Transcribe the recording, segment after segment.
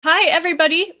Hi,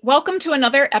 everybody. Welcome to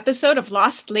another episode of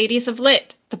Lost Ladies of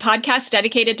Lit, the podcast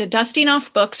dedicated to dusting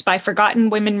off books by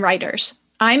forgotten women writers.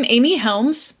 I'm Amy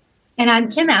Helms. And I'm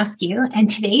Kim Askew, and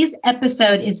today's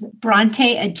episode is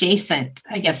Bronte adjacent,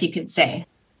 I guess you could say.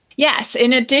 Yes,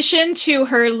 in addition to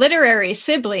her literary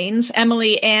siblings,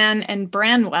 Emily, Anne, and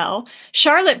Branwell,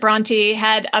 Charlotte Bronte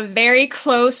had a very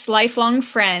close lifelong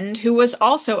friend who was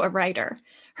also a writer.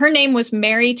 Her name was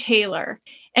Mary Taylor.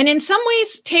 And in some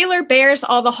ways, Taylor bears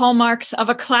all the hallmarks of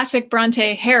a classic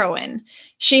Bronte heroine.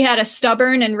 She had a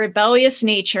stubborn and rebellious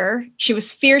nature, she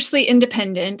was fiercely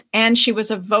independent, and she was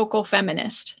a vocal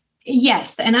feminist.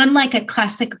 Yes, and unlike a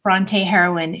classic Bronte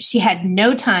heroine, she had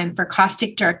no time for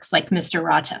caustic jerks like Mr.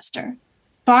 Rochester.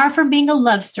 Far from being a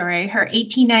love story, her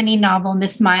 1890 novel,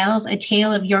 Miss Miles, A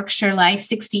Tale of Yorkshire Life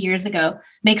 60 years ago,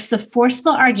 makes the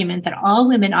forceful argument that all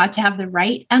women ought to have the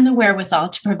right and the wherewithal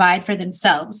to provide for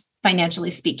themselves,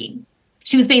 financially speaking.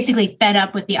 She was basically fed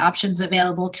up with the options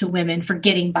available to women for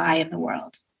getting by in the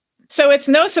world. So it's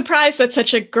no surprise that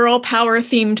such a girl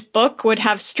power-themed book would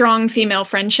have strong female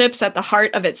friendships at the heart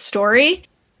of its story.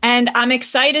 And I'm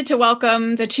excited to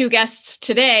welcome the two guests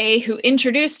today who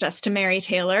introduced us to Mary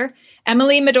Taylor,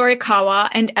 Emily Midorikawa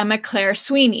and Emma Claire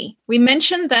Sweeney. We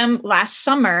mentioned them last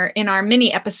summer in our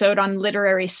mini episode on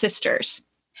literary sisters.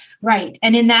 Right.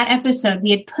 And in that episode,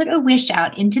 we had put a wish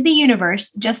out into the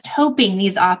universe, just hoping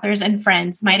these authors and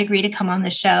friends might agree to come on the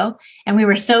show. And we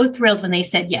were so thrilled when they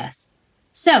said yes.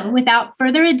 So without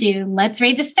further ado, let's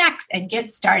raid the stacks and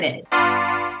get started.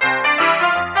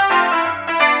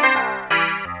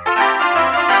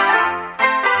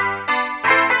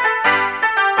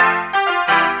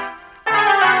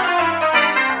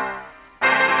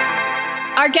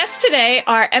 Our guests today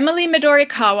are Emily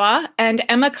Midorikawa and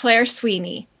Emma Claire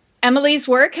Sweeney. Emily's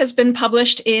work has been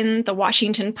published in The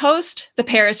Washington Post, The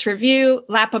Paris Review,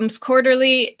 Lapham's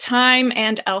Quarterly, Time,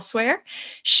 and elsewhere.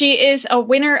 She is a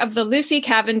winner of the Lucy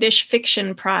Cavendish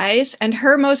Fiction Prize, and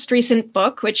her most recent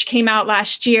book, which came out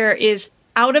last year, is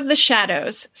Out of the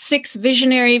Shadows: 6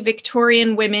 Visionary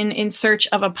Victorian Women in Search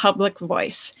of a Public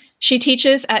Voice. She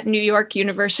teaches at New York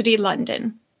University,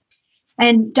 London.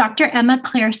 And Dr. Emma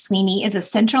Claire Sweeney is a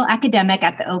central academic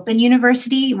at the Open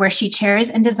University, where she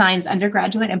chairs and designs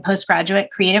undergraduate and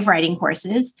postgraduate creative writing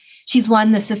courses. She's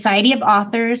won the Society of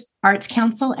Authors, Arts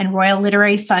Council, and Royal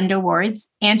Literary Fund awards,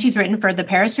 and she's written for the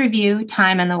Paris Review,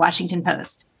 Time, and the Washington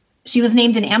Post. She was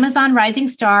named an Amazon Rising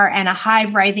Star and a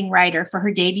Hive Rising Writer for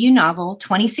her debut novel,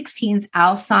 2016's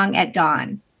Owl Song at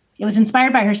Dawn. It was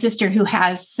inspired by her sister, who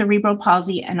has cerebral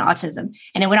palsy and autism,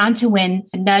 and it went on to win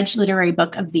a Nudge Literary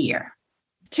Book of the Year.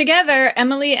 Together,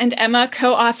 Emily and Emma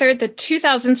co-authored the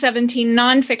 2017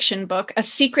 nonfiction book, A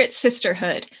Secret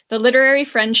Sisterhood: The Literary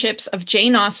Friendships of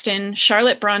Jane Austen,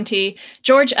 Charlotte Bronte,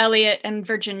 George Eliot, and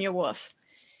Virginia Woolf.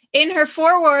 In her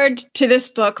foreword to this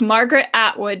book, Margaret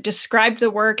Atwood described the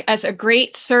work as a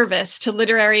great service to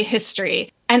literary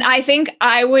history. And I think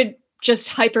I would just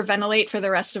hyperventilate for the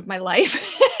rest of my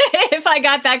life if I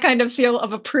got that kind of seal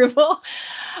of approval.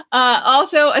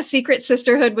 Also, A Secret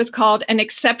Sisterhood was called an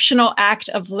exceptional act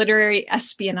of literary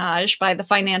espionage by the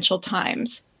Financial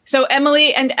Times. So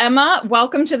Emily and Emma,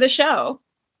 welcome to the show.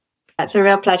 That's a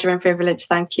real pleasure and privilege.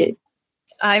 Thank you.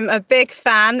 I'm a big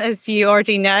fan, as you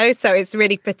already know, so it's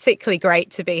really particularly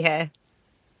great to be here.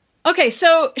 Okay,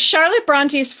 so Charlotte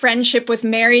Bronte's friendship with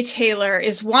Mary Taylor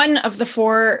is one of the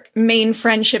 4 main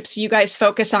friendships you guys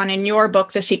focus on in your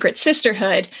book, The Secret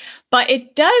Sisterhood. But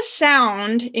it does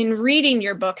sound, in reading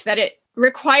your book, that it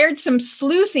required some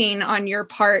sleuthing on your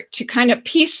part to kind of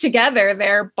piece together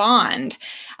their bond.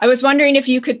 I was wondering if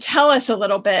you could tell us a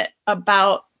little bit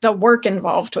about the work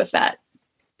involved with that.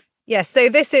 Yes, so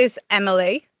this is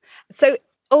Emily. So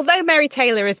although Mary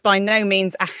Taylor is by no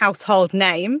means a household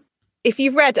name, if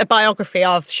you've read a biography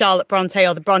of Charlotte Bronte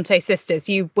or the Bronte sisters,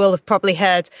 you will have probably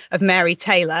heard of Mary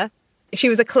Taylor. She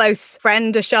was a close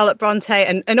friend of Charlotte Bronte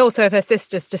and also of her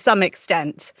sisters to some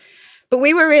extent. But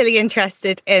we were really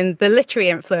interested in the literary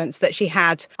influence that she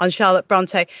had on Charlotte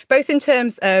Bronte, both in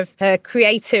terms of her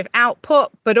creative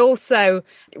output, but also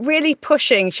really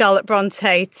pushing Charlotte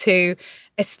Bronte to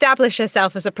establish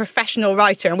herself as a professional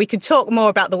writer. And we could talk more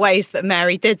about the ways that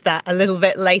Mary did that a little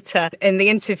bit later in the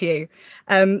interview.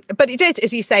 But it did,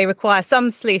 as you say, require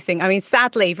some sleuthing. I mean,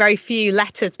 sadly, very few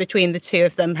letters between the two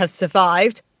of them have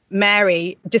survived.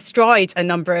 Mary destroyed a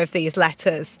number of these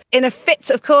letters in a fit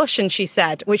of caution, she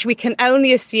said, which we can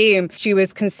only assume she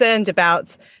was concerned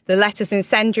about the letters'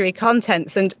 incendiary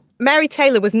contents. And Mary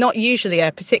Taylor was not usually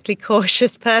a particularly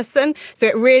cautious person. So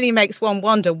it really makes one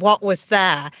wonder what was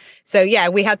there. So, yeah,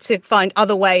 we had to find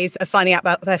other ways of finding out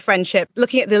about their friendship,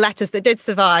 looking at the letters that did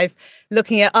survive,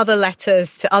 looking at other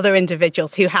letters to other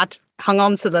individuals who had hung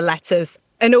on to the letters,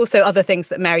 and also other things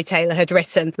that Mary Taylor had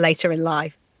written later in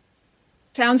life.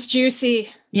 Sounds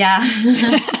juicy.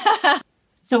 Yeah.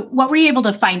 So what were you able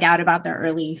to find out about their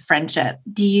early friendship?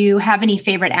 Do you have any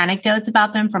favorite anecdotes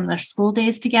about them from their school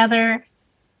days together?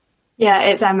 Yeah,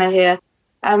 it's Emma here.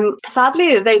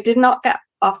 Sadly, they did not get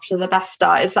off to the best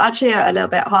start. It's actually a little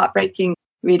bit heartbreaking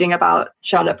reading about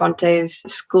Charlotte Bronte's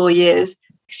school years.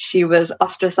 She was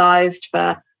ostracized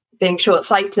for being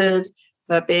short-sighted,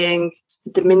 for being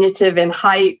diminutive in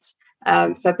height,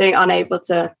 for being unable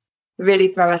to really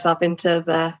throw herself into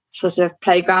the sort of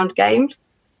playground games.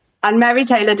 And Mary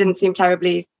Taylor didn't seem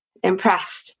terribly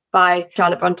impressed by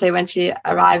Charlotte Bronte when she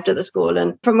arrived at the school.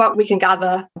 And from what we can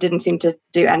gather, didn't seem to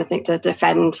do anything to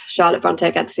defend Charlotte Bronte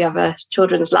against the other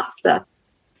children's laughter.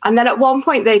 And then at one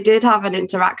point they did have an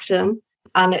interaction,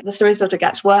 and the story sort of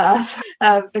gets worse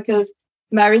because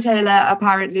Mary Taylor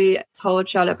apparently told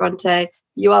Charlotte Bronte,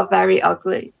 "You are very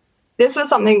ugly." This was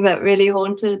something that really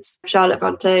haunted Charlotte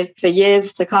Bronte for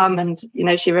years to come. And,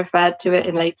 she referred to it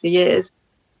in later years.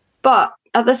 But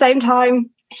at the same time,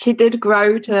 she did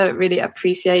grow to really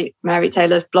appreciate Mary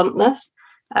Taylor's bluntness.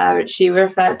 She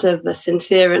referred to the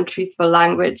sincere and truthful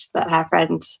language that her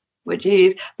friend would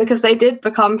use because they did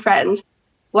become friends.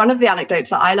 One of the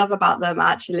anecdotes that I love about them,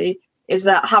 actually, is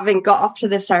that having got off to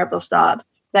this terrible start,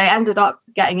 they ended up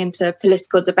getting into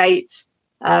political debates.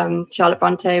 Charlotte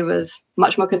Bronte was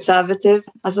much more conservative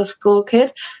as a school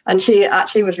kid, and she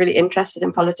actually was really interested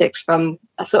in politics from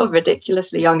a sort of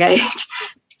ridiculously young age.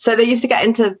 So they used to get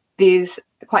into these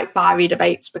quite fiery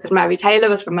debates because Mary Taylor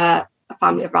was from a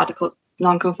family of radical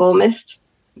nonconformists.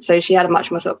 So she had a much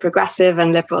more sort of progressive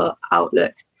and liberal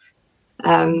outlook.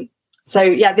 The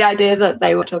idea that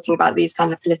they were talking about these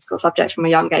kind of political subjects from a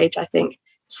young age, I think,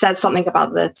 says something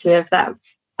about the two of them.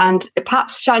 And it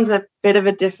perhaps shines a bit of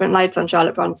a different light on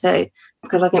Charlotte Bronte,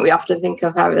 because I think we often think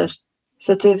of her as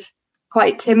sort of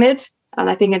quite timid. And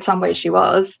I think in some ways she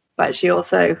was, but she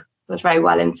also was very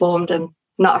well informed and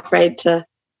not afraid to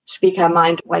speak her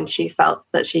mind when she felt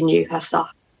that she knew her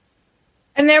stuff.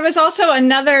 And there was also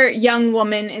another young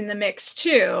woman in the mix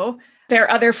too, their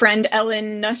other friend,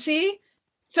 Ellen Nussey.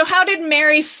 So how did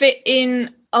Mary fit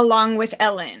in along with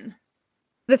Ellen?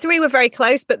 The three were very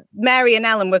close, but Mary and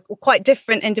Ellen were quite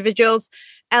different individuals.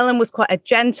 Ellen was quite a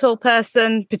gentle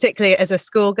person, particularly as a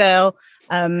schoolgirl.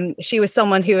 She was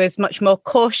someone who was much more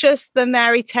cautious than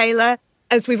Mary Taylor.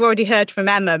 As we've already heard from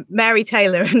Emma, Mary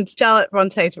Taylor and Charlotte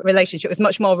Bronte's relationship was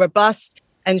much more robust.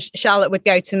 And Charlotte would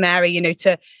go to Mary,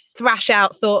 to thrash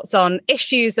out thoughts on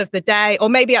issues of the day, or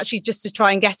maybe actually just to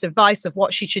try and get advice of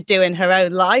what she should do in her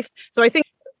own life. So I think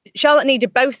Charlotte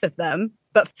needed both of them,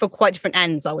 but for quite different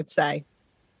ends, I would say.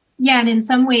 Yeah, and in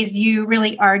some ways, you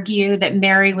really argue that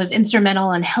Mary was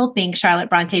instrumental in helping Charlotte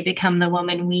Bronte become the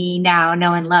woman we now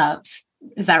know and love.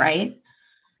 Is that right?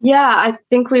 Yeah, I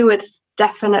think we would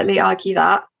definitely argue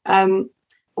that.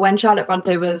 When Charlotte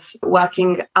Bronte was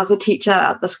working as a teacher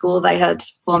at the school they had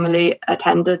formerly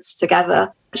attended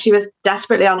together, she was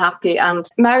desperately unhappy. And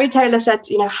Mary Taylor said,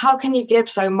 how can you give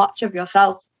so much of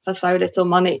yourself for so little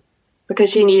money?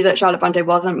 Because she knew that Charlotte Bronte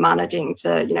wasn't managing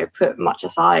to, put much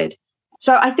aside.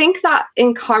 So I think that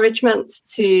encouragement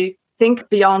to think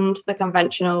beyond the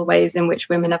conventional ways in which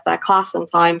women of their class and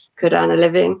time could earn a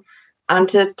living, and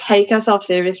to take herself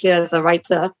seriously as a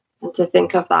writer, and to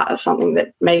think of that as something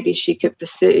that maybe she could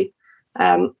pursue.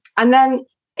 And then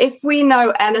if we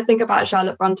know anything about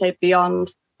Charlotte Bronte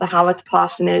beyond the Haworth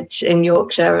parsonage in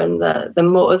Yorkshire and the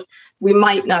moors, we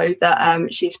might know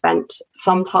that she spent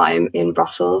some time in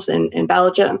Brussels in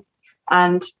Belgium.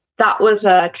 And that was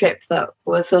a trip that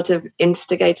was sort of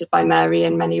instigated by Mary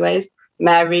in many ways.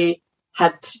 Mary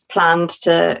had planned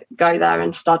to go there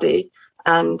and study,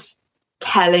 and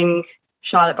telling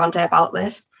Charlotte Bronte about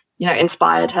this,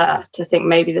 inspired her to think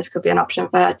maybe this could be an option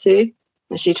for her too.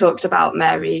 And she talked about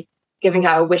Mary giving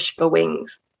her a wish for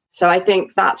wings. So I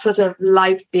think that sort of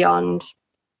life beyond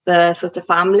the sort of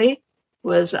family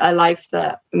was a life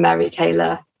that Mary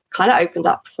Taylor kind of opened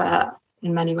up for her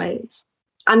in many ways.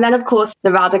 And then, of course,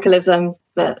 the radicalism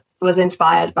that was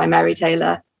inspired by Mary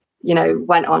Taylor,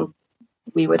 went on,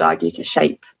 we would argue, to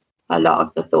shape a lot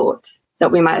of the thought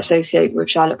that we might associate with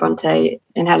Charlotte Bronte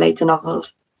in her later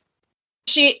novels.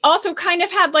 She also kind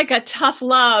of had like a tough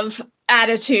love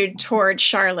attitude toward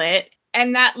Charlotte,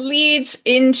 and that leads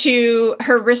into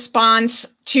her response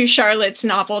to Charlotte's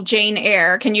novel, Jane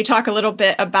Eyre. Can you talk a little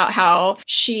bit about how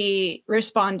she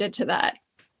responded to that?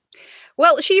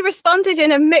 Well, she responded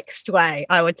in a mixed way,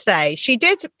 I would say. She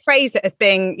did praise it as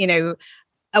being,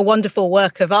 a wonderful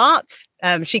work of art.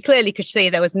 She clearly could see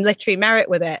there was literary merit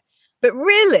with it. But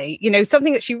really,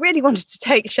 something that she really wanted to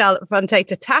take Charlotte Brontë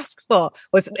to task for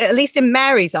was, at least in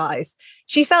Mary's eyes,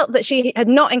 she felt that she had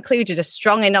not included a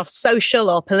strong enough social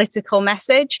or political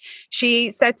message. She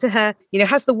said to her,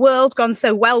 has the world gone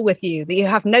so well with you that you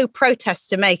have no protest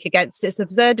to make against its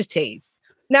absurdities?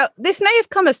 Now, this may have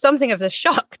come as something of a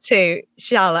shock to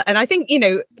Charlotte. And I think,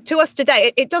 to us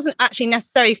today, it doesn't actually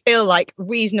necessarily feel like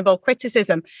reasonable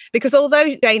criticism, because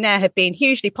although Jane Eyre had been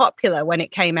hugely popular when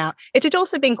it came out, it had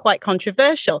also been quite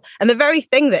controversial. And the very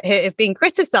thing that it had been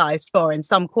criticised for in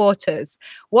some quarters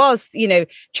was,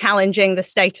 challenging the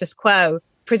status quo,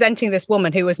 presenting this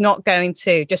woman who was not going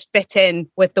to just fit in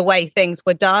with the way things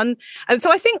were done. And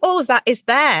so I think all of that is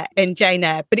there in Jane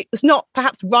Eyre, but it was not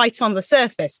perhaps right on the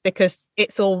surface because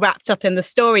it's all wrapped up in the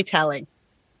storytelling.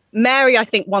 Mary, I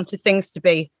think, wanted things to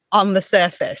be on the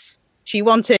surface. She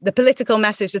wanted the political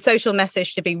message, the social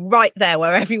message to be right there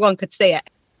where everyone could see it.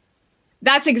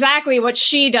 That's exactly what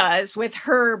she does with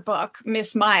her book,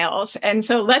 Miss Miles. And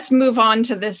so let's move on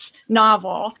to this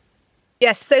novel.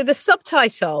 Yes, so the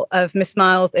subtitle of Miss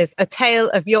Miles is A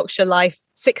Tale of Yorkshire Life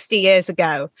 60 years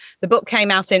ago. The book came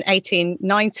out in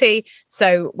 1890,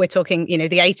 so we're talking, the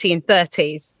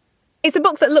 1830s. It's a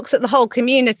book that looks at the whole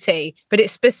community, but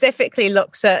it specifically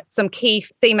looks at some key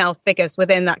female figures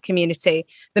within that community.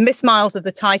 The Miss Miles of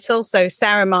the title, so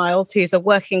Sarah Miles, who's a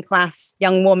working class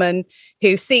young woman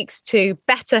who seeks to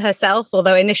better herself,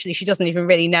 although initially she doesn't even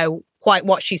really know quite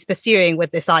what she's pursuing with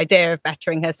this idea of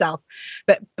bettering herself,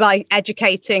 but by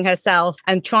educating herself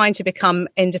and trying to become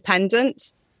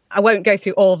independent. I won't go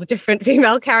through all the different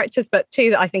female characters, but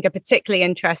two that I think are particularly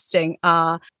interesting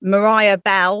are Maria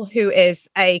Bell, who is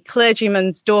a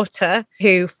clergyman's daughter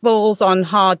who falls on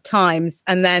hard times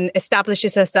and then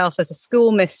establishes herself as a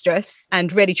schoolmistress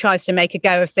and really tries to make a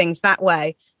go of things that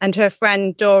way. And her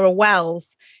friend Dora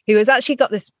Wells, who has actually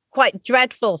got this quite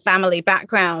dreadful family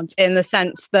background in the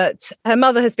sense that her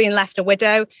mother has been left a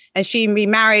widow and she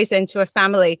remarries into a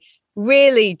family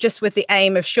really just with the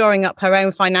aim of shoring up her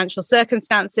own financial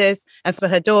circumstances and for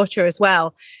her daughter as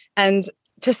well. And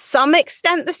to some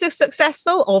extent, this is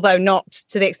successful, although not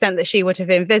to the extent that she would have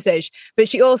envisaged. But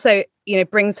she also,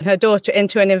 brings her daughter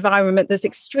into an environment that's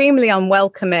extremely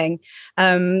unwelcoming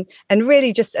and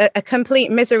really just a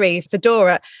complete misery for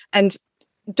Dora. And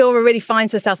Dora really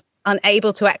finds herself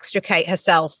unable to extricate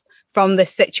herself from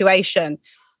this situation.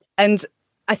 And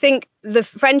I think the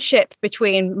friendship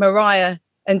between Maria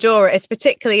and Dora is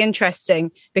particularly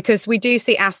interesting because we do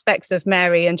see aspects of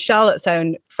Mary and Charlotte's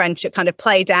own friendship kind of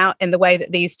played out in the way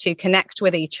that these two connect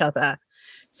with each other.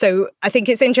 So I think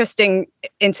it's interesting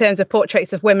in terms of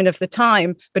portraits of women of the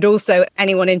time, but also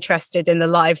anyone interested in the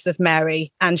lives of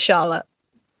Mary and Charlotte.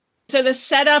 So the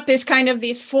setup is kind of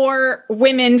these four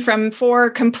women from four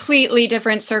completely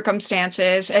different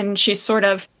circumstances, and she's sort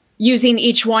of using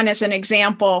each one as an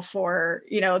example for,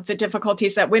 the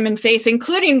difficulties that women face,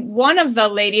 including one of the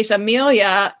ladies,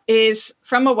 Amelia, is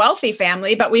from a wealthy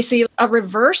family, but we see a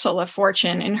reversal of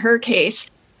fortune in her case.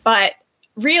 But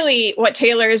really what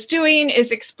Taylor is doing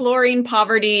is exploring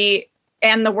poverty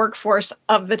and the workforce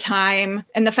of the time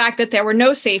and the fact that there were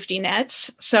no safety nets.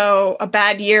 So a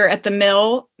bad year at the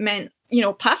mill meant,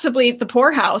 possibly the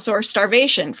poorhouse or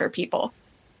starvation for people.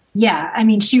 Yeah,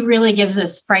 she really gives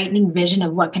this frightening vision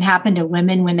of what can happen to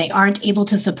women when they aren't able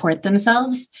to support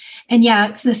themselves. And yeah,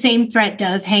 it's the same threat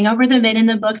does hang over the men in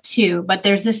the book too, but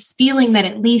there's this feeling that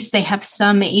at least they have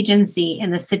some agency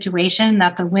in the situation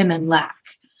that the women lack.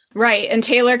 Right. And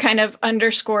Taylor kind of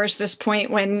underscores this point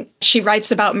when she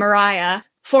writes about Maria.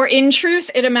 For in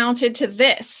truth, it amounted to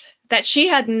this, that she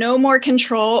had no more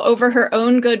control over her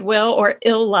own goodwill or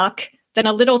ill luck than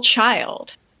a little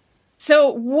child.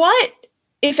 So what,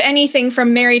 if anything,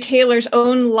 from Mary Taylor's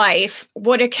own life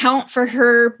would account for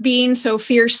her being so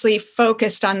fiercely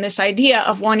focused on this idea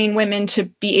of wanting women to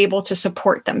be able to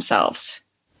support themselves?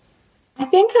 I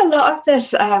think a lot of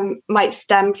this might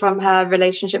stem from her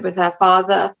relationship with her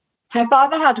father. Her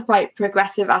father had quite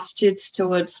progressive attitudes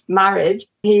towards marriage.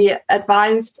 He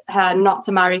advised her not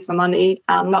to marry for money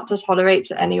and not to tolerate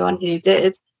anyone who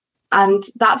did. And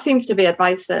that seems to be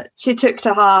advice that she took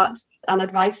to heart, and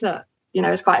advice that,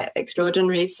 is quite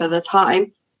extraordinary for the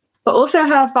time. But also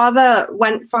her father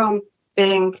went from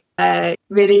being a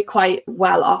really quite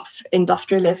well-off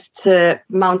industrialist to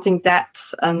mounting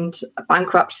debts and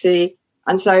bankruptcy.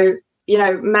 And so,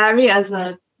 Mary as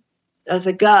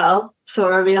a girl saw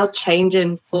a real change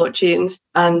in fortunes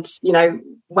and,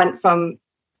 went from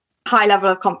high level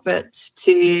of comfort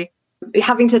to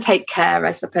having to take care,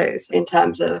 I suppose, in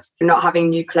terms of not having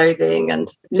new clothing and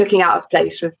looking out of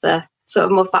place with the sort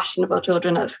of more fashionable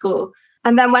children at school.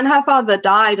 And then when her father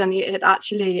died and he had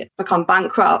actually become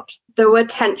bankrupt, there were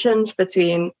tensions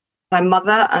between her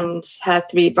mother and her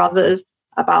three brothers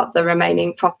about the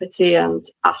remaining property and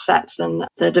assets and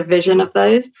the division of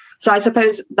those. So I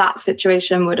suppose that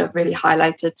situation would have really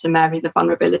highlighted to Mary the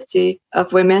vulnerability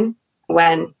of women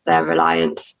when they're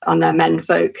reliant on their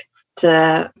menfolk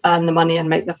to earn the money and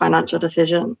make the financial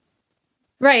decision.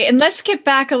 Right. And let's get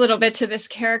back a little bit to this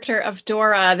character of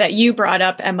Dora that you brought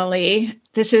up, Emily.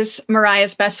 This is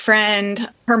Mariah's best friend.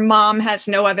 Her mom has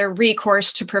no other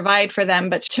recourse to provide for them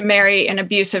but to marry an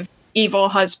abusive, evil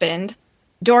husband.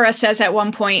 Dora says at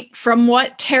one point, "From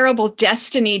what terrible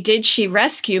destiny did she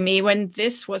rescue me when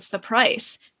this was the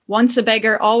price? Once a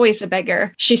beggar, always a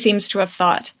beggar," she seems to have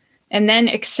thought, and then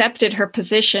accepted her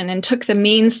position and took the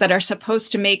means that are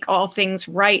supposed to make all things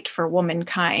right for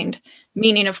womankind,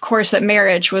 meaning, of course, that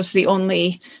marriage was the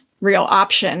only real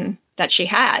option that she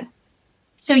had.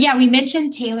 So, yeah, we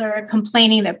mentioned Taylor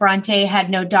complaining that Bronte had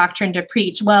no doctrine to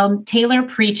preach. Well, Taylor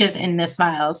preaches in Miss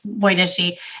Miles. Boy, does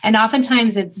she. And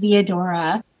oftentimes it's via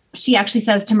Dora. She actually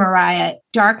says to Mariah,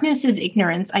 "Darkness is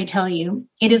ignorance, I tell you.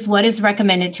 It is what is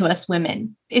recommended to us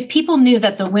women. If people knew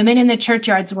that the women in the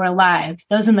churchyards were alive,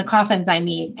 those in the coffins, I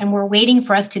mean, and were waiting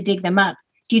for us to dig them up,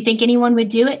 do you think anyone would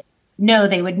do it? No,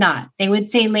 they would not. They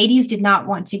would say ladies did not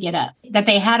want to get up, that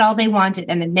they had all they wanted,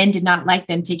 and the men did not like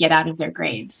them to get out of their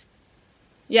graves."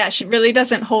 Yeah, she really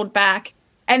doesn't hold back.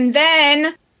 And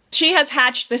then she has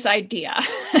hatched this idea,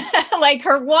 like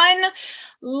her one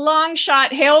long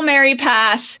shot Hail Mary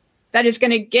pass that is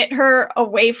going to get her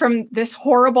away from this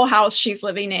horrible house she's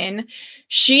living in.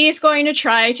 She's going to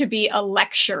try to be a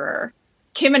lecturer.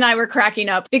 Kim and I were cracking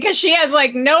up because she has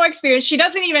like no experience. She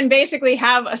doesn't even basically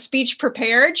have a speech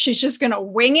prepared. She's just going to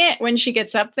wing it when she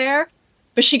gets up there.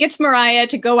 But she gets Mariah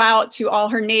to go out to all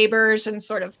her neighbors and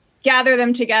sort of gather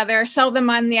them together, sell them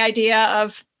on the idea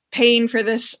of paying for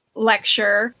this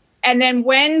lecture. And then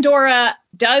when Dora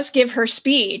does give her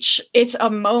speech, it's a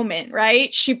moment,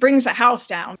 right? She brings the house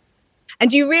down.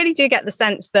 And you really do get the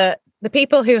sense that the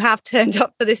people who have turned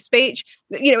up for this speech,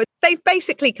 you know, they've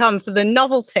basically come for the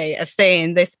novelty of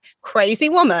seeing this crazy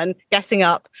woman getting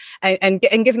up and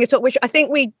giving a talk, which I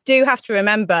think we do have to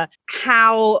remember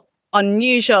how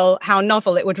unusual, how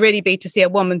novel it would really be to see a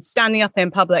woman standing up in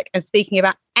public and speaking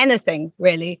about anything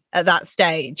really at that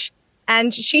stage.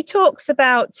 And she talks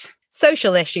about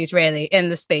social issues really in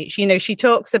the speech. You know, she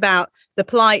talks about the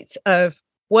plight of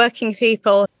working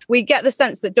people. We get the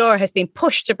sense that Dora has been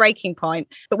pushed to breaking point,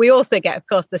 but we also get, of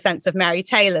course, the sense of Mary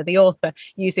Taylor, the author,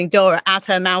 using Dora as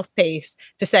her mouthpiece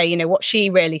to say, you know, what she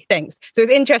really thinks. So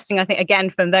it's interesting, I think, again,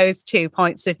 from those two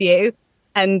points of view.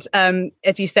 And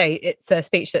as you say, it's a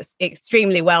speech that's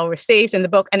extremely well received in the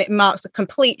book, and it marks a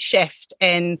complete shift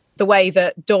in the way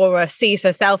that Dora sees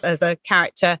herself as a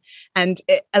character, and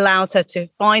it allows her to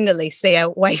finally see a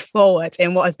way forward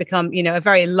in what has become, you know, a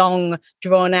very long,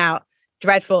 drawn out,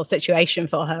 dreadful situation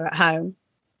for her at home.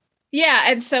 Yeah.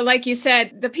 And so, like you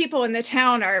said, the people in the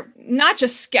town are not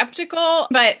just skeptical,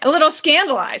 but a little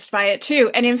scandalized by it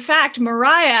too. And in fact,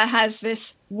 Mariah has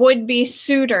this would-be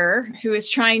suitor who is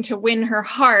trying to win her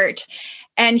heart.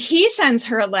 And he sends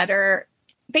her a letter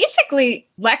basically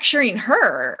lecturing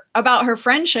her about her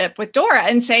friendship with Dora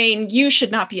and saying, you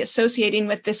should not be associating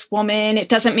with this woman. It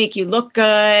doesn't make you look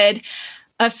good.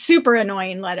 A super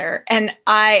annoying letter. And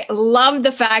I love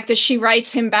the fact that she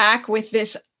writes him back with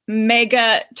this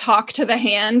mega talk to the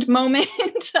hand moment.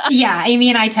 Yeah, Amy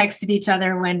and I texted each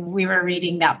other when we were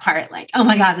reading that part, like, oh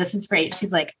my God, this is great.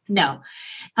 She's like, no.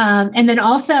 And then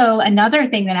also another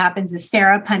thing that happens is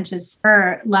Sarah punches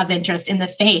her love interest in the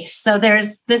face. So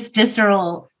there's this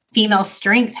visceral female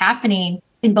strength happening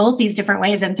in both these different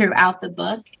ways and throughout the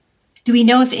book. Do we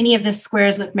know if any of this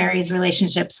squares with Mary's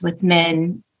relationships with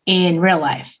men in real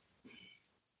life?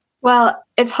 Well,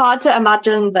 it's hard to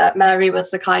imagine that Mary was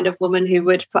the kind of woman who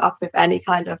would put up with any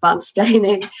kind of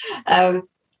mansplaining. And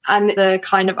the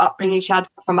kind of upbringing she had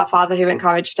from her father, who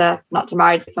encouraged her not to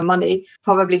marry for money,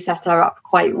 probably set her up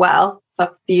quite well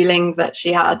for feeling that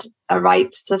she had a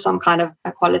right to some kind of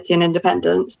equality and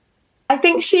independence. I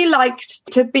think she liked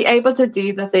to be able to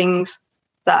do the things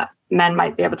that men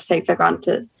might be able to take for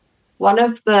granted. One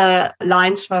of the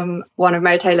lines from one of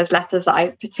Mary Taylor's letters that I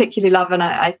particularly love, and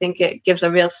I think it gives a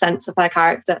real sense of her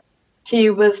character. She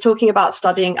was talking about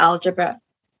studying algebra,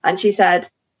 and she said,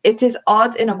 "It is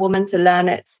odd in a woman to learn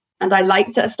it, and I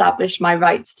like to establish my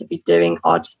rights to be doing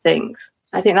odd things."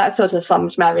 I think that sort of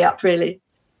sums Mary up, really.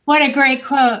 What a great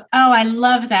quote. Oh, I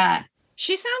love that.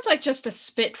 She sounds like just a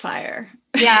spitfire.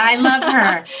 Yeah, I love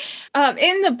her.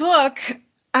 In the book,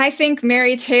 I think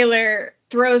Mary Taylor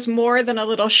throws more than a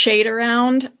little shade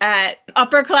around at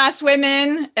upper class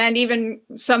women and even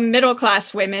some middle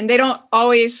class women. They don't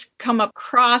always come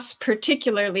across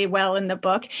particularly well in the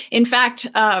book. In fact,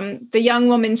 the young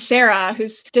woman, Sarah,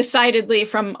 who's decidedly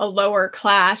from a lower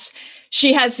class,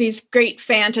 she has these great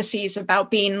fantasies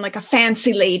about being like a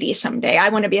fancy lady someday. I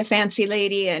want to be a fancy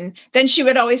lady. And then she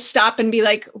would always stop and be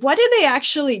like, what do they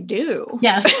actually do?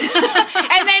 Yes.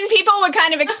 And then people would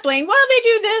kind of explain, well, they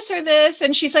do this or this.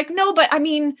 And she's like, no, but I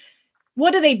mean,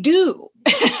 what do they do?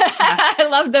 Yeah. I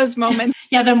love those moments.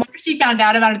 Yeah, the more she found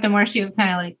out about it, the more she was kind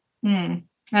of like,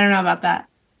 I don't know about that.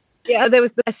 Yeah, there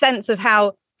was a sense of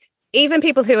how even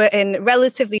people who are in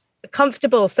relatively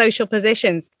comfortable social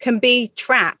positions can be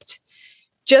trapped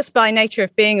just by nature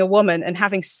of being a woman and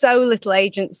having so little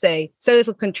agency, so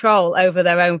little control over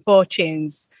their own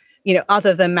fortunes,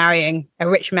 other than marrying a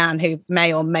rich man who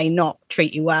may or may not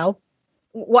treat you well.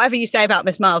 Whatever you say about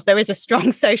Miss Miles, there is a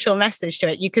strong social message to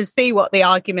it. You can see what the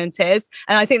argument is.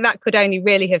 And I think that could only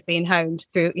really have been honed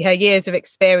through her years of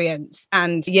experience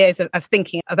and years of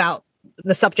thinking about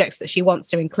the subjects that she wants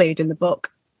to include in the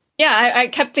book. Yeah, I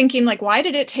kept thinking, like, why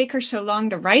did it take her so long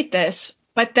to write this?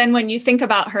 But then when you think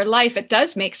about her life, it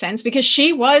does make sense because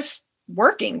she was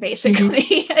working, basically.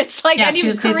 Mm-hmm. It's like any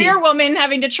career woman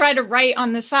having to try to write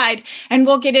on the side. And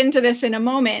we'll get into this in a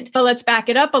moment, but let's back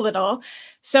it up a little.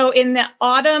 So in the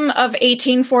autumn of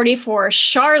 1844,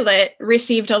 Charlotte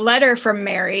received a letter from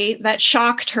Mary that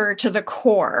shocked her to the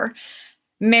core.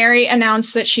 Mary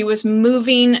announced that she was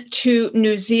moving to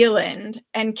New Zealand.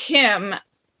 And Kim,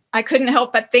 I couldn't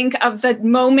help but think of the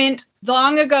moment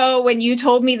long ago when you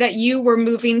told me that you were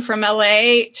moving from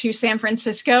LA to San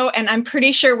Francisco. And I'm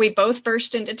pretty sure we both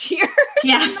burst into tears.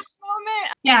 Yeah. In that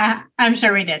moment. Yeah, I'm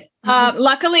sure we did.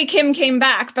 Luckily, Kim came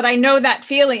back, but I know that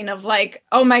feeling of like,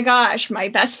 oh my gosh, my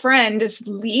best friend is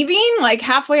leaving like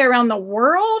halfway around the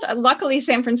world. Luckily,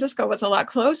 San Francisco was a lot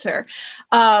closer.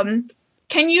 Can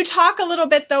you talk a little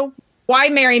bit, though, why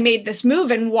Mary made this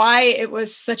move and why it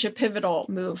was such a pivotal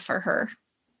move for her?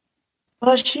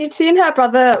 Well, she'd seen her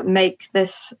brother make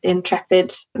this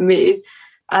intrepid move.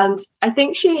 And I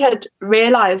think she had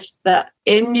realised that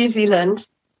in New Zealand,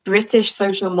 British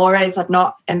social mores had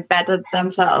not embedded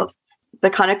themselves. The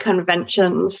kind of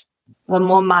conventions were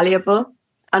more malleable.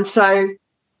 And so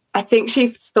I think she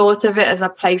thought of it as a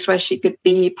place where she could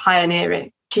be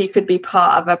pioneering. She could be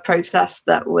part of a process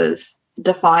that was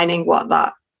defining what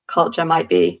that culture might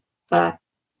be, for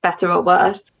better or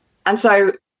worse. And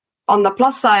so on the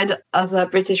plus side, as a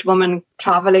British woman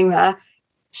travelling there,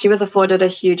 she was afforded a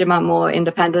huge amount more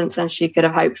independence than she could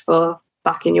have hoped for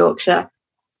back in Yorkshire.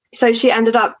 So she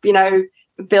ended up,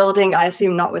 building, I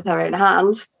assume not with her own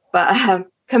hands, but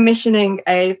commissioning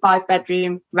a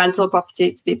 5-bedroom rental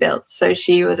property to be built. So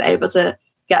she was able to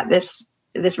get this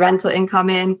rental income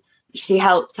in. She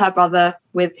helped her brother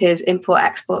with his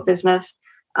import-export business,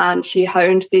 and she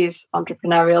honed these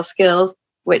entrepreneurial skills,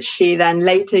 which she then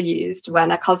later used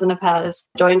when a cousin of hers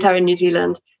joined her in New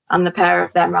Zealand, and the pair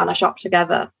of them ran a shop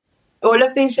together. All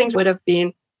of these things would have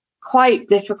been quite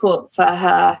difficult for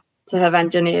her to have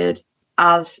engineered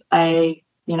as a,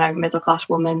 middle-class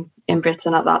woman in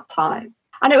Britain at that time.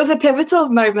 And it was a pivotal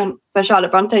moment for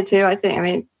Charlotte Bronte too, I think. I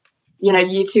mean,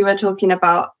 you two were talking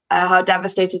about how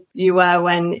devastated you were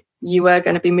when you were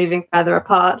going to be moving further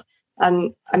apart.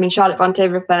 And I mean, Charlotte Bronte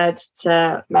referred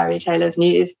to Mary Taylor's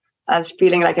news as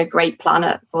feeling like a great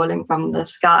planet falling from the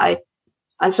sky.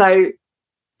 And so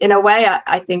in a way,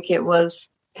 I think it was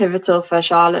pivotal for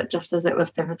Charlotte, just as it was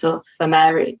pivotal for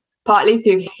Mary, partly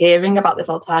through hearing about this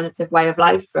alternative way of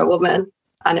life for a woman.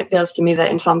 And it feels to me that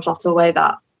in some subtle way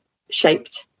that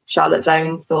shaped Charlotte's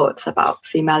own thoughts about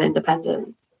female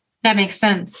independence. That makes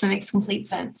sense. That makes complete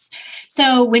sense.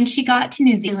 So when she got to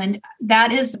New Zealand,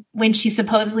 that is when she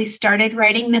supposedly started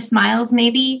writing Miss Miles,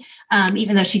 maybe,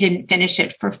 even though she didn't finish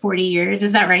it for 40 years.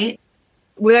 Is that right?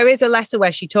 Well, there is a letter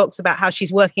where she talks about how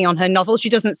she's working on her novel. She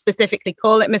doesn't specifically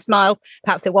call it Miss Miles.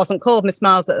 Perhaps it wasn't called Miss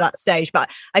Miles at that stage, but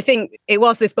I think it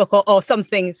was this book or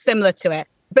something similar to it.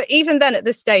 But even then at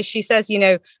this stage, she says, she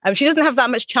doesn't have that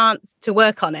much chance to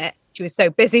work on it. She was so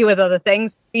busy with other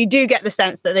things. You do get the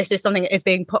sense that this is something that is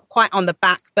being put quite on the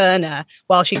back burner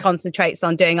while she concentrates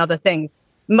on doing other things,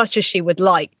 much as she would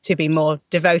like to be more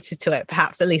devoted to it,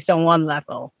 perhaps at least on one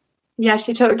level. Yeah,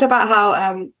 she talked about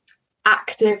how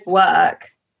active work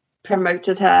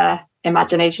promoted her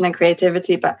imagination and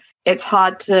creativity, but it's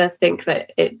hard to think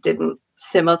that it didn't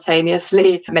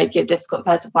simultaneously make it difficult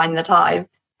for her to find the time.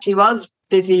 She was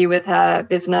busy with her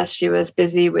business. She was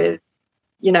busy with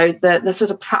the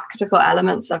sort of practical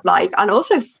elements of life. And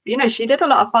also, she did a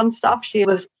lot of fun stuff. She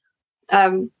was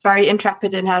very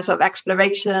intrepid in her sort of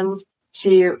explorations.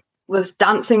 She was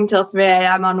dancing till 3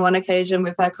 a.m. on one occasion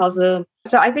with her cousin.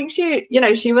 So I think she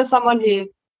was someone who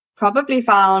probably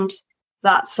found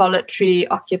that solitary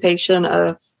occupation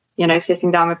of,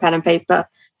 sitting down with pen and paper,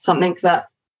 something that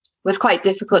was quite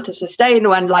difficult to sustain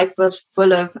when life was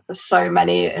full of so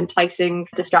many enticing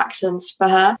distractions for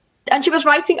her. And she was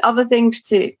writing other things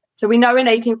too. So we know in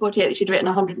 1848 that she'd written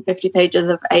 150 pages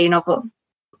of a novel,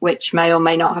 which may or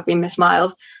may not have been Miss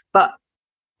Miles. But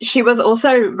she was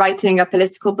also writing a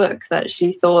political book that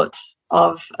she thought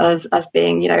of as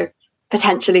being,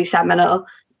 potentially seminal.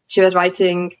 She was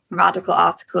writing radical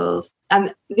articles,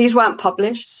 and these weren't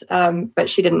published, but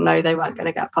she didn't know they weren't going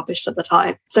to get published at the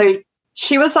time. So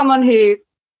she was someone who,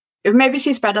 maybe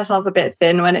she spread herself a bit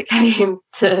thin when it came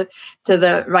to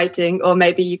the writing, or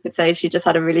maybe you could say she just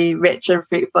had a really rich and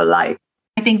fruitful life.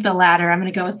 I think the latter. I'm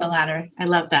going to go with the latter. I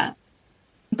love that.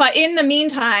 But in the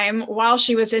meantime, while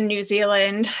she was in New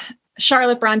Zealand,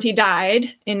 Charlotte Bronte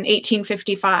died in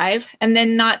 1855. And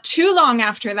then not too long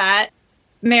after that,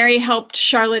 Mary helped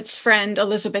Charlotte's friend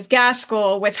Elizabeth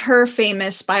Gaskell with her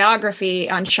famous biography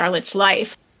on Charlotte's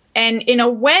life. And in a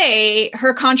way,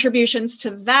 her contributions to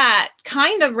that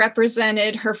kind of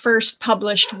represented her first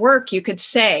published work, you could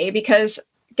say, because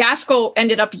Gaskell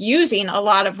ended up using a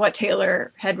lot of what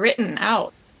Taylor had written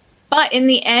out. But in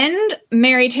the end,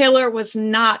 Mary Taylor was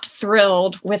not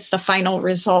thrilled with the final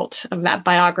result of that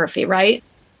biography, right?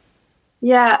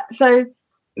 Yeah, so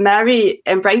Mary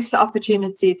embraced the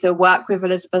opportunity to work with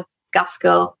Elizabeth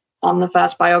Gaskell on the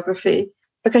first biography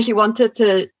because she wanted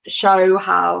to show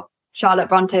how Charlotte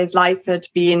Bronte's life had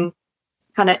been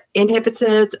kind of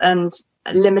inhibited and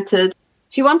limited.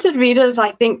 She wanted readers,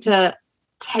 I think, to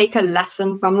take a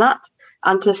lesson from that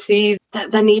and to see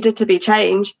that there needed to be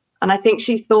change. And I think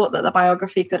she thought that the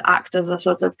biography could act as a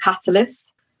sort of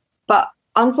catalyst. But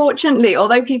unfortunately,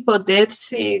 although people did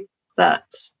see that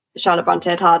Charlotte Bronte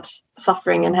had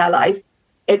suffering in her life,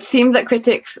 it seemed that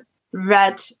critics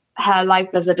read her life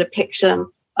as a depiction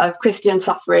of Christian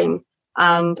suffering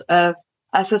and of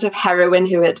a sort of heroine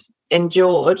who had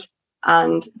endured,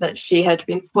 and that she had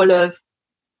been full of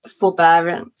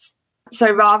forbearance.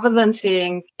 So rather than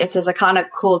seeing it as a kind of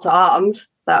call to arms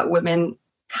that women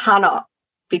cannot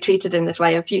be treated in this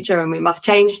way in future and we must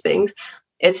change things,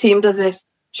 it seemed as if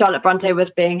Charlotte Bronte was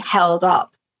being held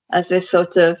up as this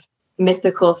sort of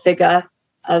mythical figure,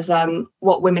 as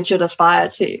what women should aspire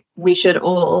to. We should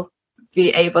all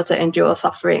be able to endure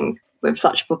suffering with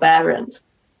such forbearance.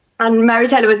 And Mary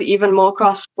Taylor was even more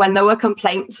cross when there were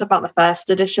complaints about the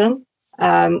first edition.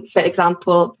 For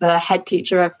example, the head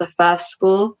teacher of the first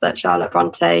school that Charlotte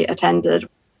Bronte attended,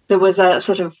 there was a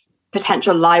sort of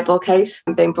potential libel case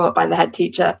being brought by the head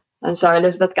teacher. And so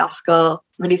Elizabeth Gaskell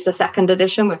released a second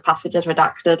edition with passages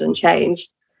redacted and changed.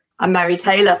 And Mary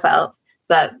Taylor felt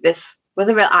that this was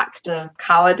a real act of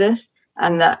cowardice,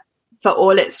 and that for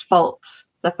all its faults,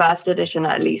 the first edition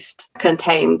at least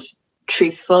contained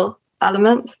truthful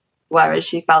elements, whereas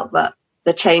she felt that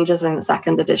the changes in the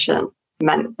second edition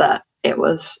meant that it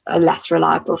was a less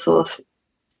reliable source.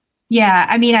 Yeah,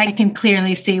 I mean, I can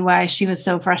clearly see why she was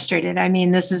so frustrated. I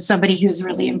mean, this is somebody who's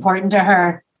really important to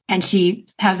her, and she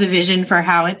has a vision for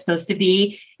how it's supposed to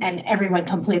be, and everyone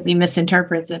completely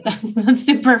misinterprets it. That's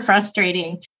super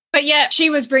frustrating. But yet she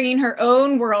was bringing her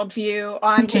own worldview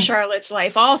onto Charlotte's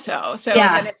life also. So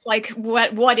then it's like,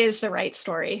 what is the right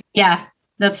story? Yeah,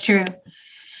 that's true.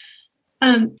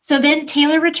 So then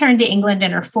Taylor returned to England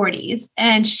in her 40s,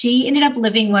 and she ended up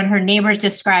living what her neighbors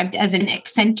described as an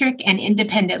eccentric and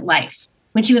independent life.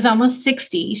 When she was almost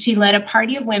 60, she led a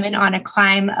party of women on a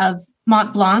climb of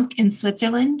Mont Blanc in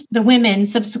Switzerland. The women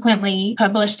subsequently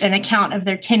published an account of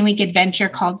their 10-week adventure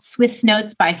called Swiss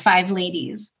Notes by Five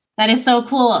Ladies. That is so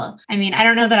cool. I mean, I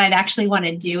don't know that I'd actually want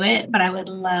to do it, but I would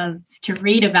love to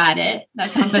read about it.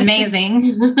 That sounds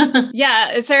amazing.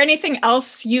 Yeah. Is there anything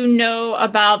else you know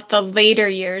about the later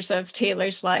years of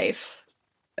Taylor's life?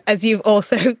 As you've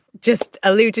also just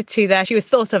alluded to there, she was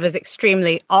thought of as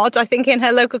extremely odd, I think, in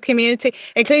her local community,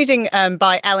 including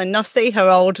by Ellen Nussey, her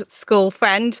old school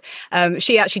friend.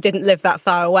 She actually didn't live that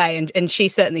far away, and she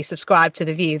certainly subscribed to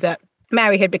the view that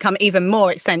Mary had become even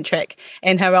more eccentric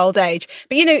in her old age.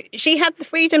 But, she had the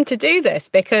freedom to do this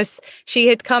because she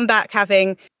had come back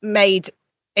having made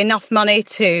enough money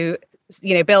to,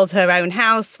 build her own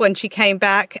house when she came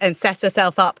back and set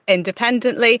herself up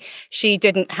independently. She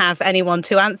didn't have anyone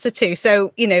to answer to.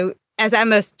 So, as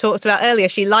Emma talked about earlier,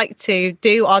 she liked to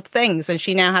do odd things, and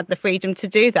she now had the freedom to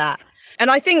do that.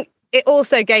 And I think it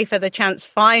also gave her the chance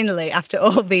finally, after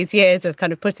all these years of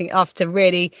kind of putting it off, to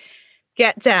really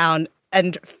get down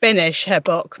and finish her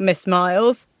book, Miss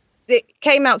Miles. It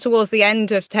came out towards the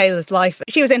end of Taylor's life.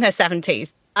 She was in her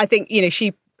 70s. I think,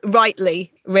 she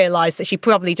rightly realised that she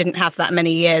probably didn't have that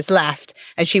many years left,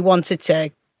 and she wanted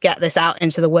to get this out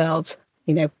into the world,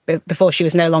 before she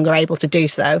was no longer able to do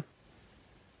so.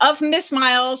 Of Miss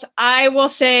Miles, I will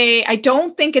say I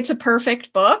don't think it's a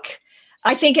perfect book.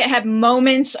 I think it had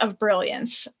moments of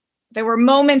brilliance. There were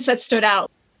moments that stood out.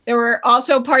 There were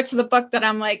also parts of the book that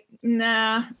I'm like,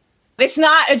 nah, it's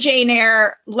not a Jane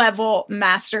Eyre level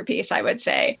masterpiece, I would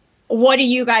say. What do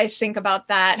you guys think about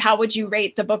that? How would you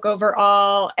rate the book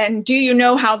overall? And do you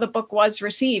know how the book was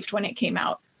received when it came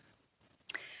out?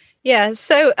 Yeah,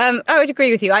 so I would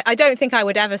agree with you. I don't think I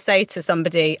would ever say to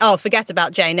somebody, oh, forget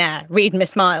about Jane Eyre, read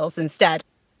Miss Miles instead.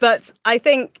 But I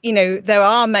think, there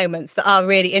are moments that are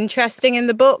really interesting in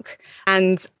the book.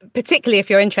 And particularly if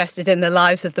you're interested in the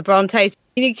lives of the Brontes,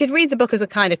 you could read the book as a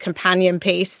kind of companion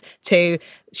piece to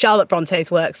Charlotte Bronte's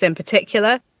works in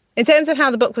particular. In terms of how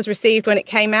the book was received when it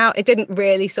came out, it didn't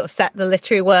really sort of set the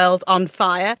literary world on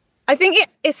fire. I think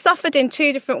it suffered in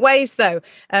two different ways, though.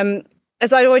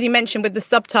 As I already mentioned with the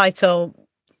subtitle,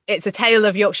 it's a tale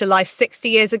of Yorkshire life 60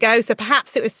 years ago. So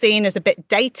perhaps it was seen as a bit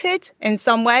dated in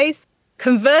some ways.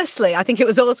 Conversely, I think it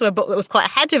was also a book that was quite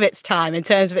ahead of its time in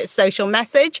terms of its social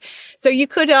message. So you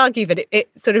could argue that it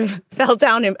sort of fell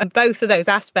down in both of those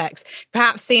aspects,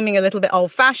 perhaps seeming a little bit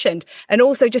old-fashioned, and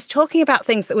also just talking about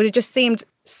things that would have just seemed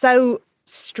so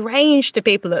strange to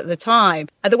people at the time.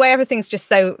 And the way everything's just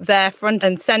so there front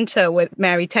and centre with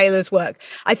Mary Taylor's work,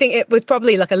 I think it was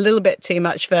probably like a little bit too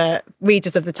much for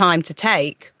readers of the time to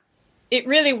take. It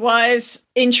really was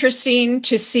interesting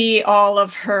to see all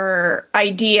of her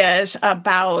ideas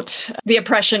about the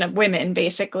oppression of women,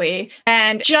 basically.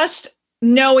 And just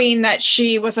knowing that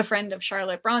she was a friend of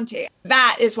Charlotte Bronte,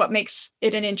 that is what makes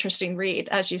it an interesting read,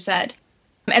 as you said.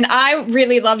 And I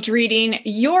really loved reading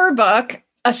your book,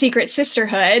 A Secret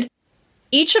Sisterhood.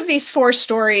 Each of these 4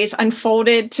 stories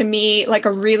unfolded to me like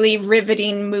a really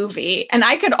riveting movie. And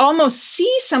I could almost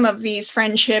see some of these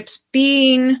friendships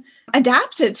being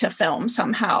adapted to film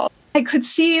somehow. I could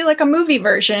see like a movie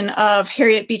version of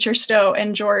Harriet Beecher Stowe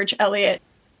and George Eliot,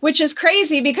 which is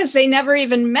crazy because they never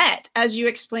even met, as you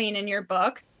explain in your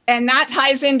book. And that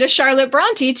ties into Charlotte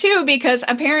Bronte too, because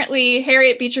apparently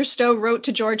Harriet Beecher Stowe wrote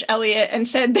to George Eliot and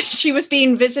said that she was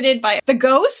being visited by the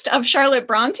ghost of Charlotte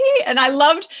Bronte. And I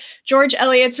loved George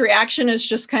Eliot's reaction as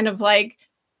just kind of like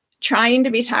trying to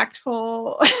be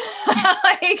tactful.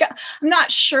 Like, I'm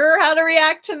not sure how to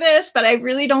react to this, but I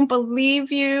really don't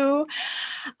believe you.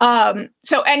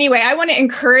 So anyway, I want to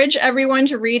encourage everyone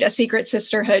to read A Secret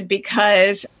Sisterhood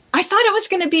because I thought it was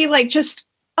going to be like just,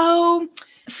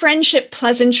 friendship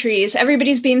pleasantries.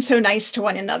 Everybody's being so nice to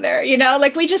one another,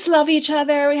 like we just love each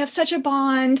other. We have such a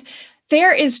bond.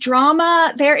 There is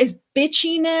drama. There is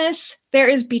bitchiness. There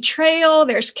is betrayal.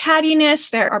 There's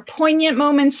cattiness. There are poignant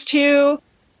moments too.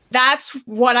 That's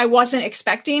what I wasn't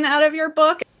expecting out of your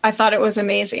book. I thought it was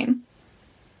amazing.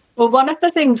 Well, one of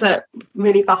the things that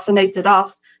really fascinated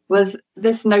us was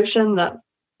this notion that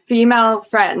female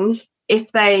friends,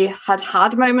 if they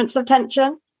had moments of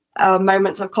tension,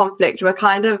 moments of conflict, were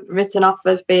kind of written off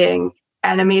as being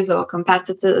enemies or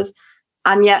competitors.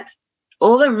 And yet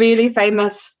all the really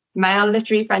famous male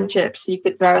literary friendships you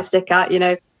could throw a stick at,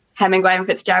 Hemingway and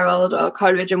Fitzgerald or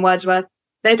Coleridge and Wordsworth,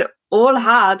 they'd all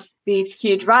had these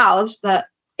huge rows that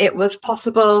it was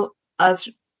possible as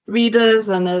readers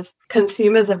and as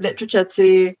consumers of literature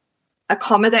to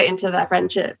accommodate into their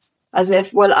friendships. As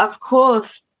if, well, of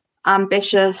course,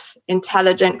 ambitious,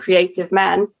 intelligent, creative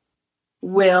men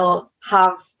will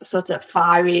have sort of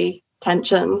fiery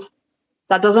tensions.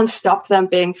 That doesn't stop them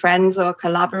being friends or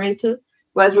collaborators.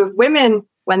 Whereas with women,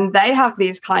 when they have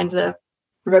these kinds of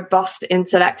robust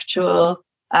intellectual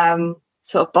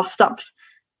sort of bus stops,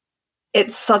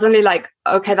 it's suddenly like,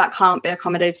 okay, that can't be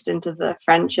accommodated into the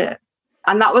friendship.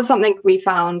 And that was something we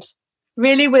found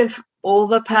really with all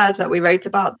the pairs that we wrote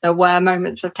about. There were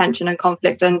moments of tension and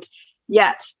conflict, and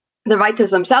yet the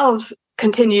writers themselves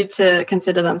continued to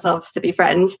consider themselves to be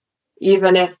friends,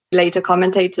 even if later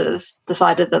commentators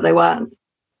decided that they weren't.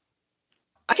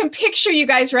 I can picture you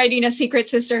guys writing A Secret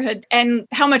Sisterhood and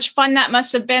how much fun that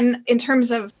must have been in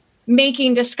terms of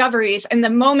making discoveries. And the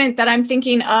moment that I'm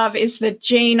thinking of is the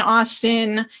Jane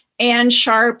Austen, Anne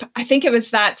Sharp. I think it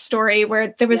was that story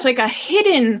where there was like a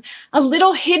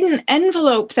little hidden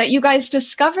envelope that you guys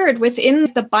discovered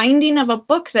within the binding of a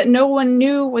book that no one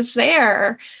knew was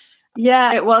there.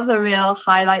 Yeah, it was a real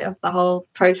highlight of the whole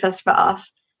process for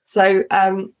us. So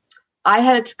I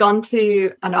had gone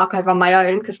to an archive on my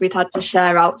own because we'd had to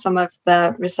share out some of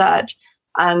the research.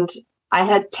 And I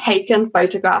had taken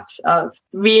photographs of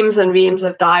reams and reams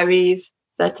of diaries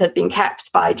that had been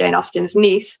kept by Jane Austen's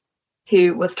niece,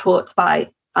 who was taught by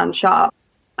Anne Sharp,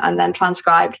 and then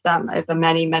transcribed them over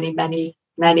many, many, many,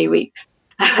 many weeks.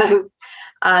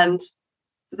 And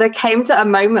there came to a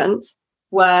moment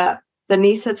where the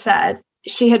niece had said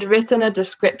she had written a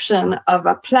description of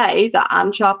a play that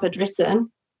Anne Sharp had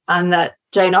written and that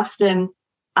Jane Austen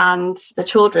and the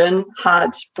children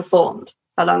had performed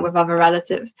along with other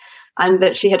relatives, and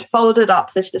that she had folded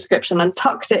up this description and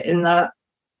tucked it in a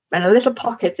little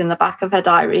pocket in the back of her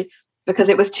diary because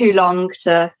it was too long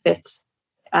to fit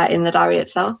in the diary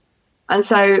itself. And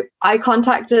so I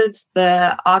contacted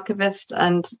the archivist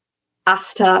and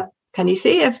asked her, can you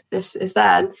see if this is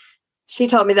there? And she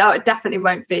told me that, oh, it definitely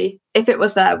won't be. If it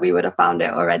was there, we would have found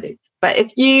it already. But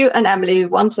if you and Emily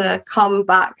want to come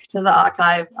back to the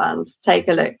archive and take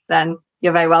a look, then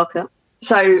you're very welcome.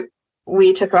 So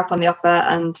we took her up on the offer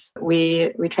and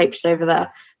we traipsed over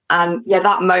there. And yeah,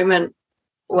 that moment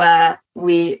where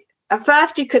at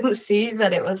first you couldn't see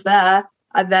that it was there.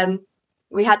 And then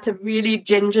we had to really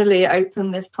gingerly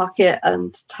open this pocket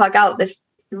and tug out this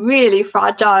really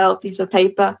fragile piece of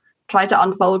paper, try to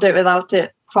unfold it without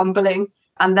it crumbling.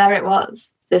 And there it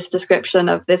was, this description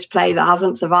of this play that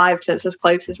hasn't survived. So it's as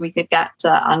close as we could get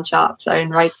to Anne Sharp's own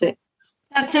writing.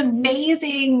 That's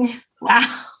amazing.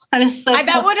 Wow. That is so cool.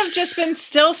 That would have just been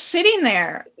still sitting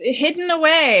there, hidden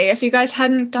away, if you guys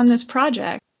hadn't done this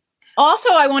project.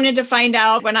 Also, I wanted to find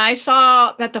out, when I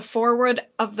saw that the foreword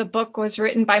of the book was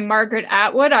written by Margaret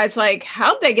Atwood, I was like,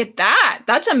 how'd they get that?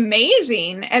 That's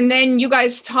amazing. And then you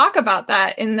guys talk about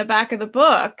that in the back of the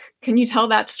book. Can you tell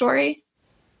that story?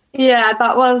 Yeah,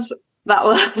 that was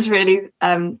really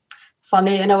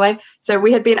funny in a way. So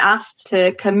we had been asked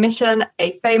to commission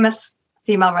a famous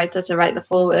female writer to write the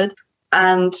foreword,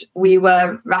 and we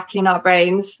were racking our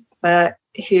brains for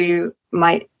who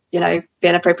might, be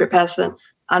an appropriate person.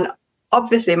 And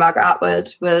obviously Margaret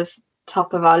Atwood was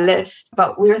top of our list,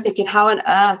 but we were thinking, how on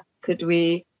earth could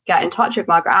we get in touch with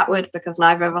Margaret Atwood, because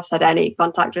neither of us had any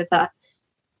contact with her.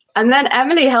 And then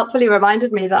Emily helpfully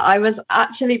reminded me that I was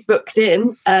actually booked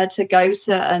in to go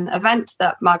to an event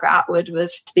that Margaret Atwood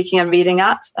was speaking and reading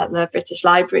at the British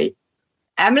Library.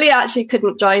 Emily actually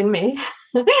couldn't join me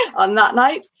on that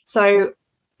night. So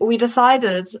we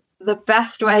decided the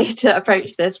best way to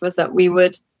approach this was that we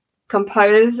would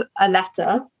compose a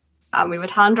letter and we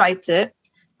would handwrite it.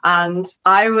 And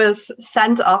I was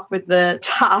sent off with the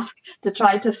task to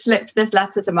try to slip this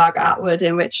letter to Margaret Atwood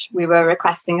in which we were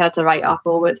requesting her to write our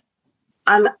foreword.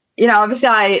 And, obviously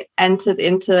I entered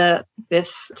into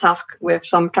this task with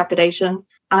some trepidation.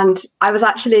 And I was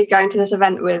actually going to this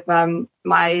event with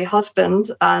my husband,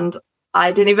 and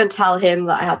I didn't even tell him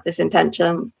that I had this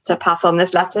intention to pass on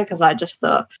this letter because I just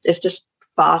thought it's just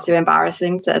far too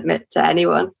embarrassing to admit to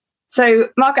anyone. So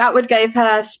Margaret Atwood gave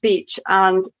her speech,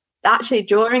 and actually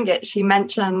during it, she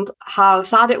mentioned how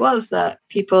sad it was that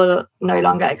people no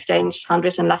longer exchanged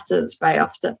handwritten letters very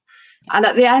often. And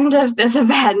at the end of this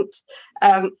event,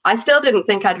 I still didn't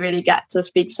think I'd really get to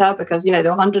speak to her because, there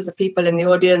were hundreds of people in the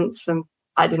audience and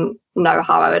I didn't know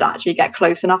how I would actually get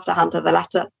close enough to hand her the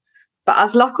letter. But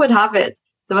as luck would have it,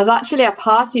 there was actually a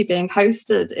party being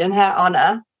hosted in her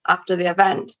honour after the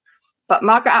event. But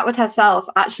Margaret Atwood herself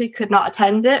actually could not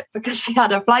attend it because she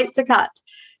had a flight to catch.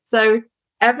 So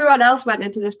everyone else went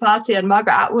into this party and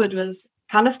Margaret Atwood was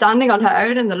kind of standing on her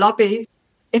own in the lobby.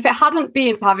 If it hadn't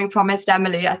been for having promised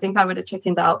Emily, I think I would have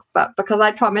chickened out. But because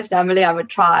I promised Emily I would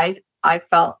try, I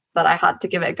felt that I had to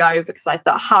give it a go because I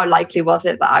thought, how likely was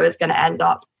it that I was going to end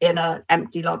up in an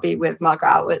empty lobby with Margaret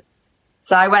Atwood?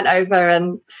 So I went over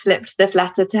and slipped this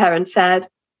letter to her and said,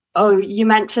 oh, you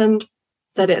mentioned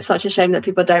that it's such a shame that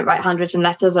people don't write handwritten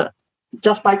letters.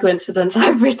 Just by coincidence,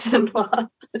 I've written one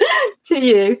to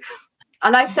you.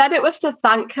 And I said it was to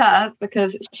thank her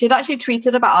because she'd actually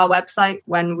tweeted about our website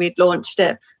when we'd launched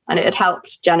it and it had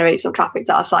helped generate some traffic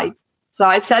to our site. So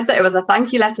I said that it was a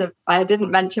thank you letter. I didn't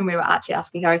mention we were actually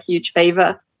asking her a huge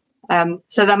favour.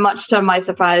 So then, much to my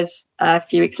surprise, a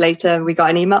few weeks later, we got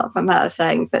an email from her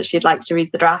saying that she'd like to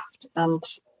read the draft. And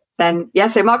then,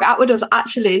 so Margaret Atwood was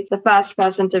actually the first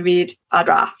person to read our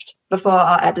draft before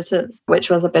our editors, which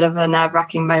was a bit of a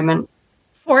nerve-wracking moment.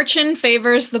 Fortune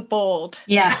favors the bold.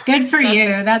 Yeah, good for you.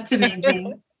 That's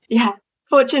amazing. Yeah,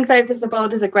 fortune favors the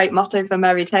bold is a great motto for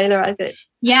Mary Taylor, I think.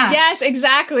 Yeah. Yes,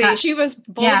 exactly. She was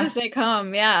bold as they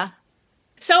come. Yeah.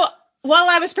 So while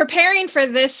I was preparing for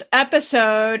this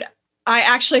episode, I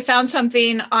actually found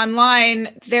something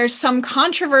online. There's some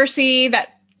controversy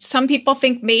that some people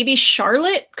think maybe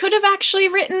Charlotte could have actually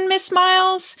written Miss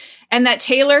Miles, and that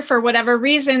Taylor, for whatever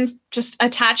reason, just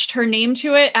attached her name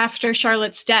to it after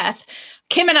Charlotte's death.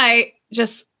 Kim and I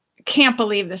just can't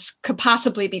believe this could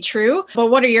possibly be true. But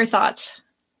what are your thoughts?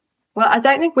 Well, I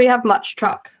don't think we have much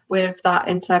truck with that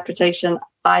interpretation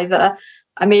either.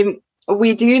 I mean,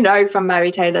 we do know from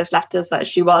Mary Taylor's letters that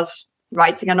she was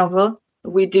writing a novel.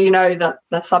 We do know that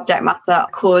the subject matter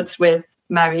accords with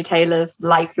Mary Taylor's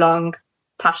lifelong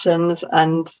passions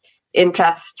and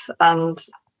interests, and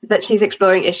that she's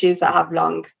exploring issues that have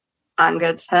long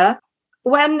angered her.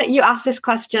 When you asked this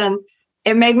question,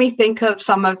 it made me think of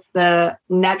some of the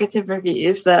negative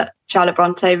reviews that Charlotte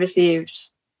Bronte received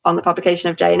on the publication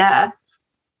of Jane Eyre.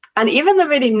 And even the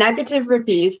really negative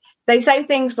reviews, they say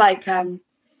things like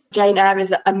Jane Eyre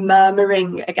is a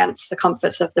murmuring against the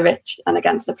comforts of the rich and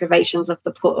against the privations of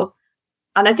the poor.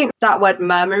 And I think that word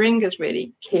murmuring is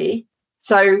really key.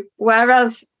 So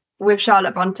whereas with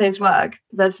Charlotte Bronte's work,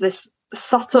 there's this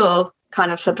subtle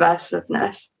kind of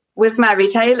subversiveness, with Mary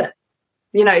Taylor,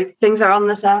 you know, things are on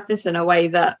the surface in a way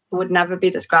that would never be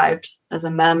described as a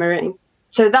murmuring.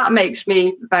 So that makes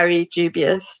me very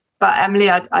dubious. But Emily,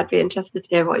 I'd be interested to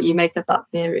hear what you make of that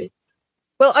theory.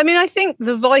 Well, I mean, I think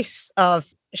the voice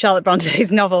of Charlotte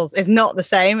Bronte's novels is not the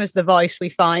same as the voice we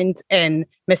find in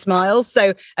Miss Miles.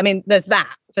 So, I mean, there's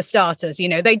that for starters. You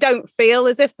know, they don't feel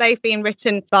as if they've been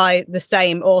written by the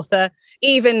same author,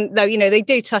 even though, you know, they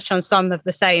do touch on some of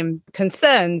the same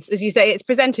concerns. As you say, it's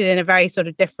presented in a very sort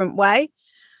of different way.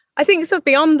 I think sort of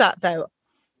beyond that, though,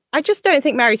 I just don't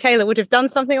think Mary Taylor would have done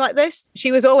something like this.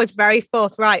 She was always very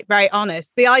forthright, very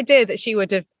honest. The idea that she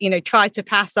would have, you know, tried to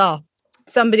pass off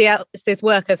somebody else's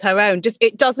work as her own, just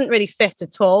it doesn't really fit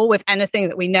at all with anything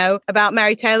that we know about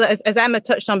Mary Taylor. As Emma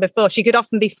touched on before, she could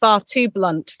often be far too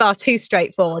blunt, far too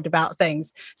straightforward about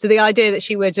things. So the idea that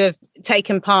she would have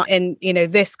taken part in, you know,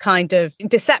 this kind of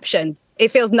deception,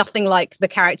 it feels nothing like the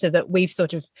character that we've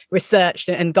sort of researched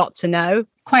and got to know.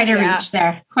 Quite a reach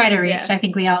there. Quite a reach. Yeah. I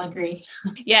think we all agree.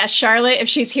 Yeah, Charlotte, if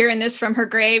she's hearing this from her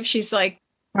grave, she's like,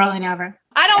 rolling over.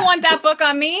 I don't want that book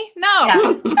on me. No.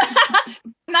 Yeah.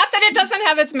 Not that it doesn't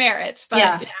have its merits, but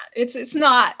yeah, it's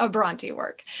not a Bronte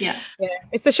work. Yeah.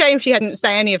 It's a shame she hadn't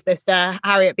say any of this to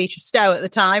Harriet Beecher Stowe at the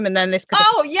time, and then this could have...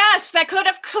 Oh, yes, that could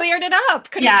have cleared it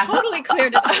up. Could have totally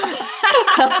cleared it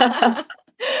up.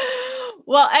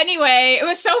 Well, anyway, it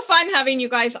was so fun having you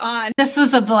guys on. This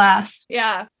was a blast.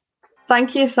 Yeah.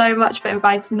 Thank you so much for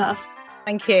inviting us.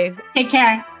 Thank you. Take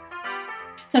care.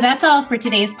 So that's all for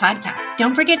today's podcast.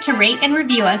 Don't forget to rate and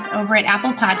review us over at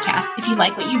Apple Podcasts if you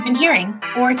like what you've been hearing,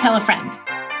 or tell a friend.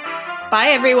 Bye,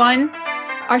 everyone.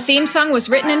 Our theme song was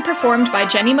written and performed by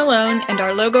Jenny Malone, and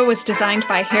our logo was designed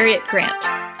by Harriet Grant.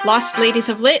 Lost Ladies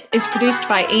of Lit is produced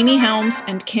by Amy Helms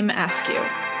and Kim Askew.